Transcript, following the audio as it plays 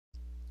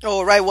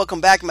All right,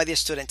 welcome back, my dear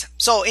student.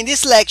 So in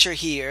this lecture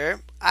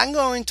here, I'm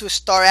going to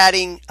start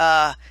adding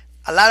a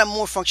lot of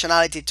more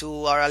functionality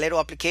to our little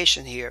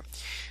application here.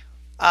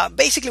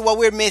 Basically, what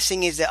we're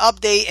missing is the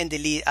update and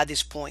delete at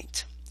this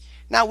point.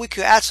 Now we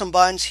could add some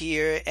buttons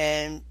here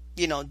and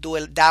do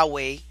it that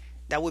way.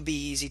 That would be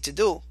easy to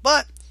do.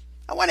 But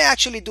I want to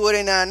actually do it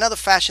in another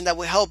fashion that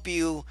will help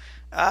you,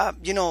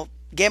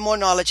 get more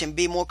knowledge and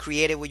be more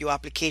creative with your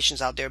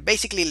applications out there.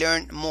 Basically,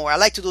 learn more. I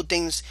like to do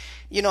things,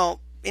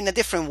 in a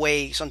different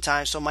way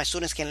sometimes so my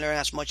students can learn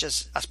as much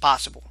as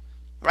possible,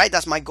 right?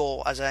 That's my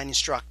goal as an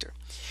instructor.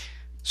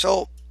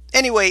 So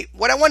anyway,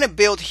 what I want to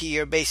build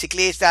here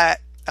basically is that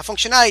a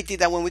functionality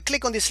that when we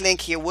click on this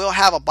link here, we'll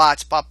have a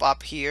box pop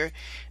up here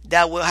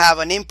that will have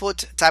an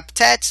input type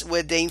text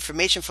with the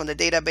information from the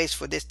database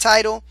for this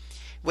title.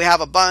 We have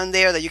a button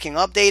there that you can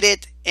update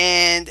it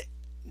and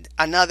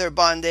another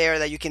button there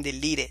that you can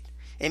delete it,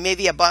 and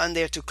maybe a button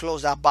there to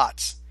close that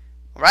box,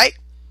 right?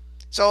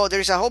 So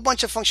there's a whole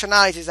bunch of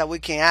functionalities that we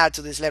can add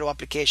to this little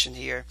application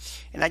here,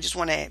 and I just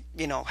want to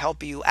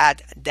help you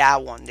add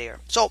that one there.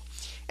 So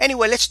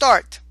anyway, let's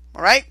start.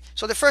 All right,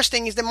 so the first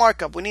thing is the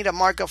markup. We need a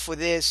markup for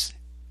this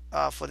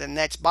for the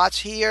next box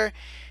here,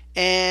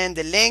 and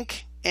the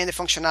link and the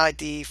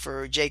functionality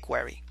for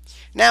jQuery.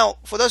 Now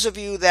for those of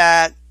you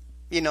that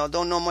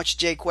don't know much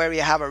jQuery,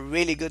 I have a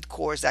really good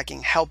course that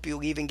can help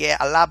you even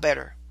get a lot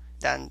better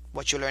than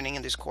what you're learning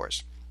in this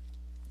course.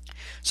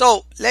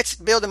 So let's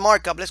build a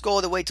markup. Let's go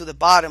all the way to the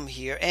bottom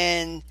here,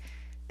 and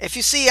if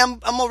you see, I'm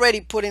already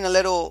putting a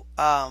little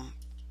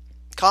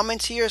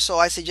comments here, so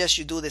I suggest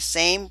you do the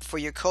same for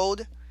your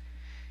code.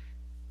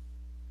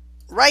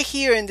 Right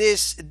here in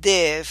this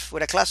div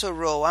with a class of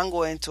row, I'm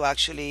going to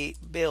actually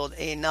build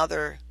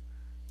another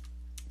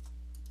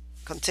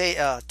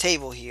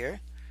table here.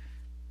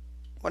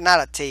 Well,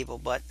 not a table,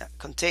 but a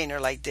container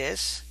like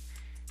this,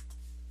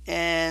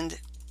 and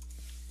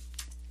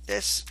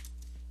let's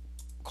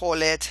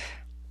call it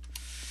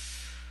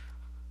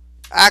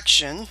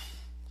action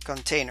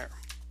container.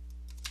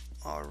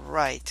 All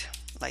right,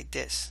 like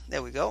this.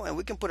 There we go. And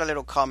we can put a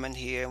little comment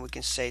here, and we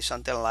can say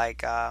something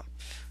like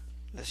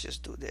let's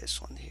just do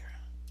this one here.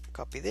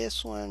 Copy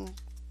this one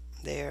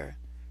there,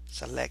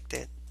 select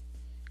it.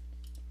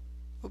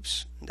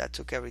 Oops, that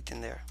took everything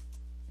there.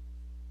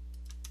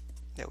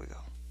 There we go.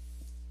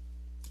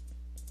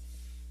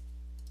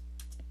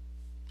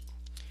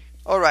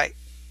 All right,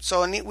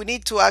 so we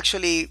need to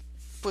actually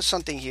put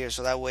something here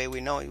so that way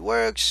we know it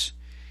works.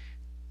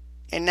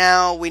 And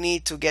now we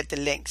need to get the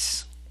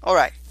links. All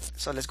right,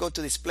 so let's go to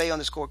display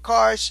underscore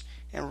cars,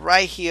 and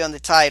right here on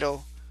the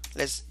title,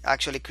 let's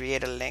actually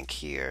create a link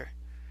here,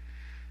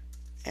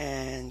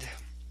 and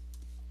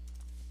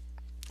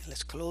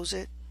let's close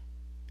it.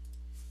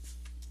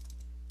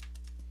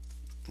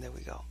 There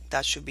we go.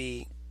 That should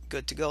be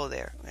good to go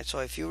there. And so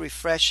if you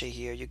refresh it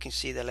here, you can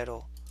see the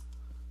little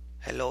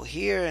hello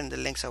here, and the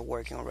links are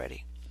working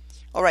already.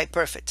 All right,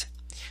 perfect.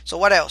 So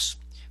what else?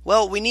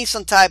 Well, we need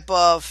some type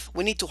of,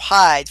 we need to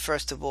hide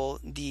first of all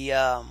the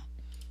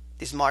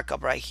this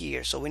markup right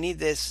here. So we need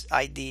this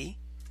ID.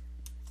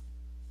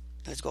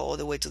 Let's go all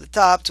the way to the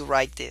top to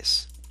write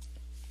this.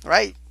 All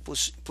right,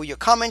 put your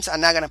comments.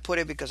 I'm not gonna put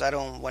it because I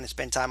don't want to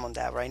spend time on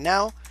that right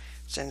now,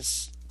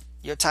 since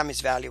your time is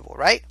valuable,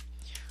 right?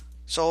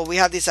 So we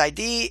have this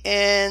ID,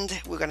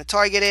 and we're gonna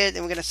target it,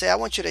 and we're gonna say, I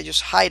want you to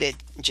just hide it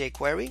in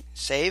jQuery.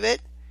 Save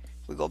it.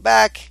 We go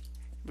back,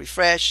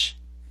 refresh.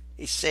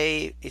 It's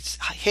saved. It's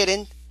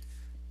hidden.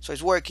 So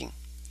it's working.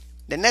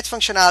 The next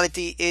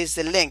functionality is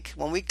the link.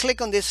 When we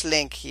click on this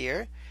link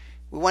here,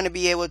 we want to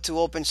be able to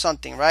open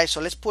something, right?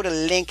 So let's put a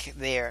link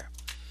there.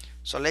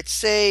 So let's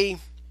say,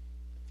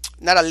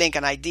 not a link,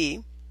 an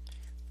ID.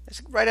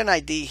 Let's write an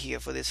ID here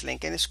for this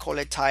link, and let's call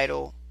it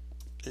title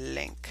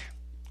link.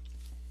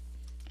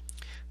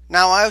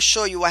 Now I'll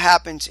show you what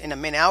happens in a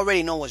minute. I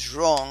already know what's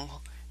wrong,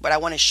 but I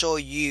want to show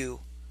you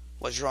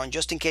what's wrong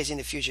just in case in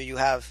the future you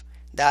have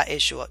that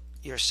issue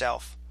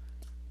yourself.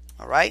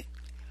 All right,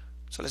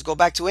 so let's go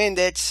back to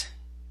index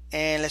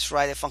and let's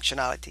write a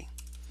functionality.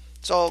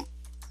 So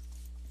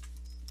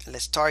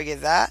let's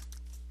target that,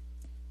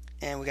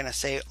 and we're gonna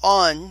say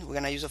on. We're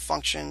gonna use a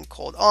function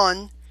called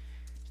on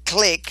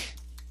click,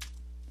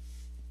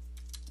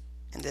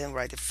 and then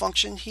write the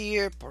function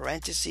here,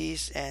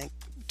 parentheses and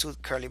two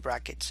curly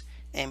brackets,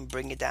 and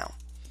bring it down.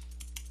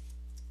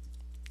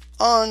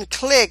 On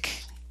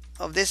click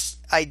of this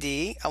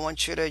ID, I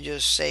want you to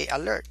just say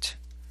alert.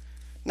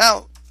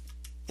 Now,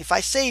 if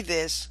I say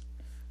this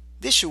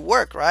should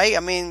work, right? I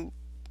mean,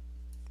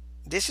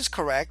 this is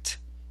correct,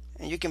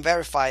 and you can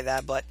verify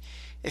that. But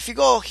if you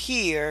go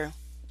here,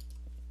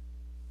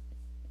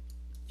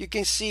 you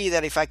can see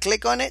that if I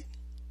click on it,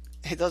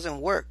 it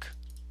doesn't work.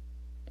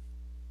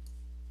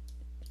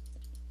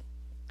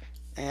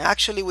 And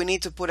actually, we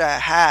need to put a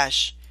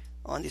hash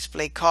on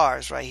display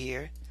cars right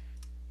here,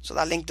 so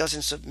that link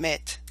doesn't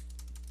submit.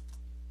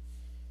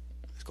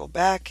 Let's go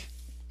back.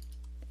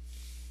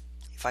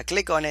 If I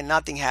click on it,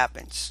 nothing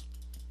happens.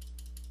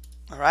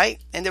 All right,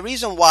 and the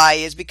reason why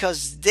is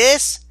because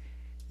this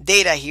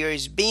data here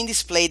is being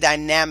displayed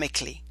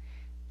dynamically.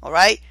 All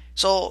right.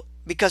 So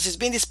because it's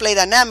being displayed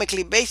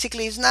dynamically,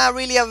 basically it's not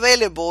really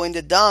available in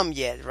the DOM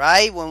yet,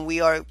 right? When we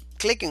are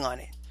clicking on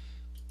it,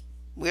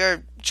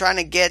 we're trying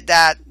to get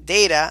that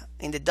data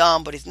in the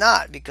DOM, but it's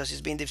not because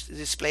it's being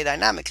displayed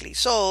dynamically.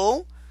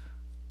 So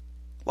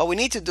what we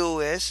need to do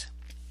is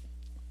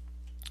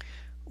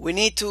we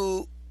need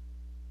to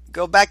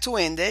go back to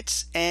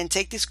index and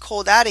take this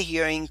code out of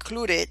here and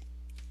include it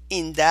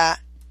in that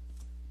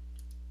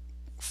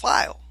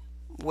file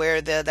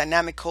where the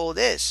dynamic code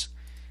is.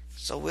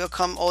 So we'll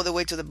come all the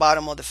way to the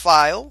bottom of the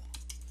file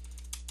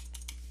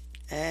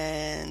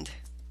and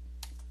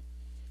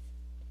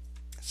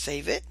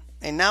save it.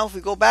 And now if we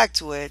go back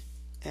to it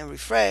and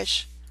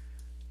refresh,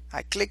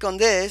 I click on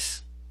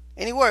this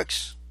and it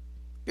works.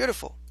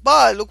 Beautiful.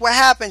 But look what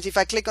happens if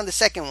I click on the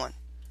second one.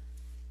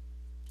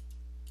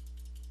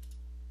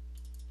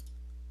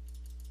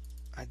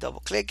 I double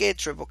click it,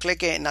 triple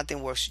click it, and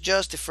nothing works.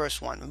 Just the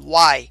first one.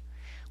 Why?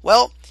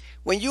 Well,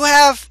 when you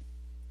have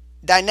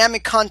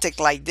dynamic content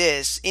like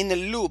this in a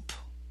loop,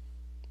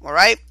 all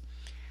right,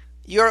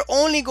 you're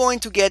only going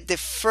to get the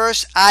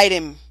first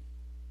item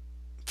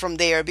from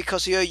there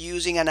because you're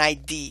using an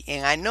ID.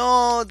 And I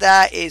know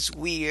that is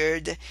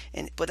weird,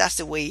 but that's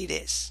the way it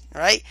is.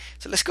 All right.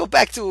 So let's go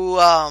back to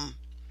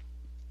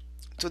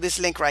this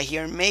link right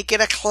here and make it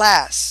a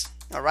class.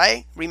 All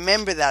right.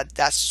 Remember that.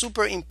 That's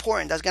super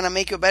important. That's gonna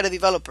make you a better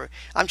developer.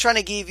 I'm trying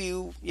to give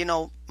you,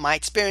 my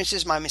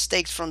experiences, my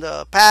mistakes from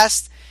the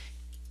past,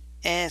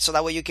 and so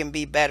that way you can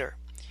be better.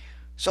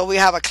 So we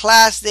have a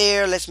class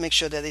there. Let's make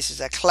sure that this is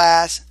a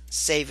class.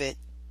 Save it.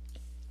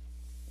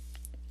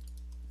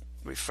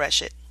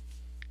 Refresh it.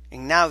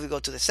 And now if we go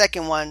to the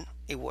second one,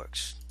 it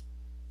works.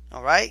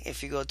 All right.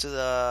 If you go to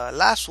the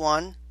last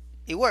one,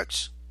 it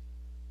works.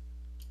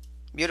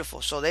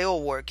 Beautiful. So they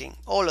all working,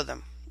 all of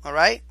them. All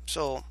right.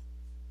 So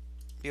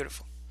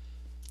beautiful.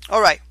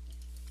 All right.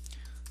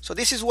 So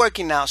this is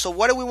working now. So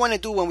what do we want to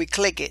do when we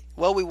click it?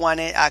 Well, we want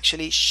to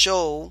actually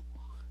show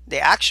the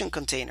action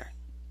container.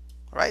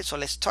 All right. So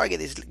let's target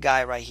this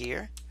guy right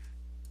here.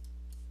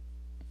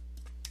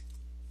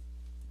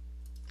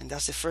 And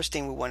that's the first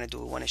thing we want to do.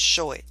 We want to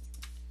show it.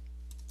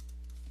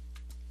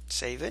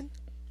 Save it.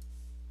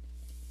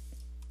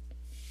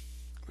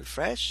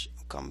 Refresh.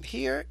 Come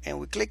here and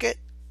we click it.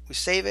 We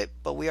save it,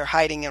 but we are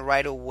hiding it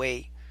right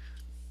away.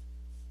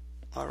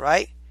 All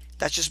right.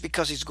 That's just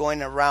because it's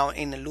going around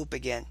in the loop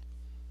again.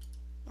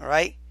 All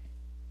right.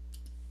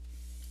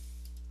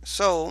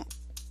 So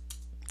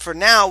for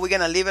now, we're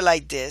going to leave it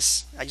like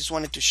this. I just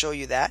wanted to show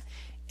you that.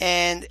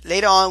 And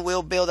later on,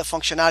 we'll build a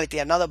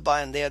functionality, another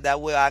button there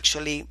that will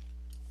actually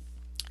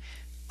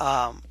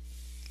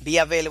be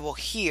available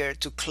here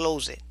to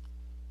close it.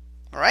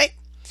 All right.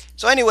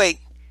 So anyway,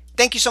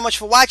 thank you so much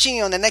for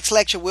watching. On the next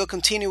lecture, we'll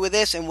continue with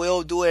this and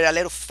we'll do it a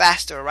little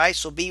faster. Right.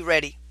 So be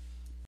ready.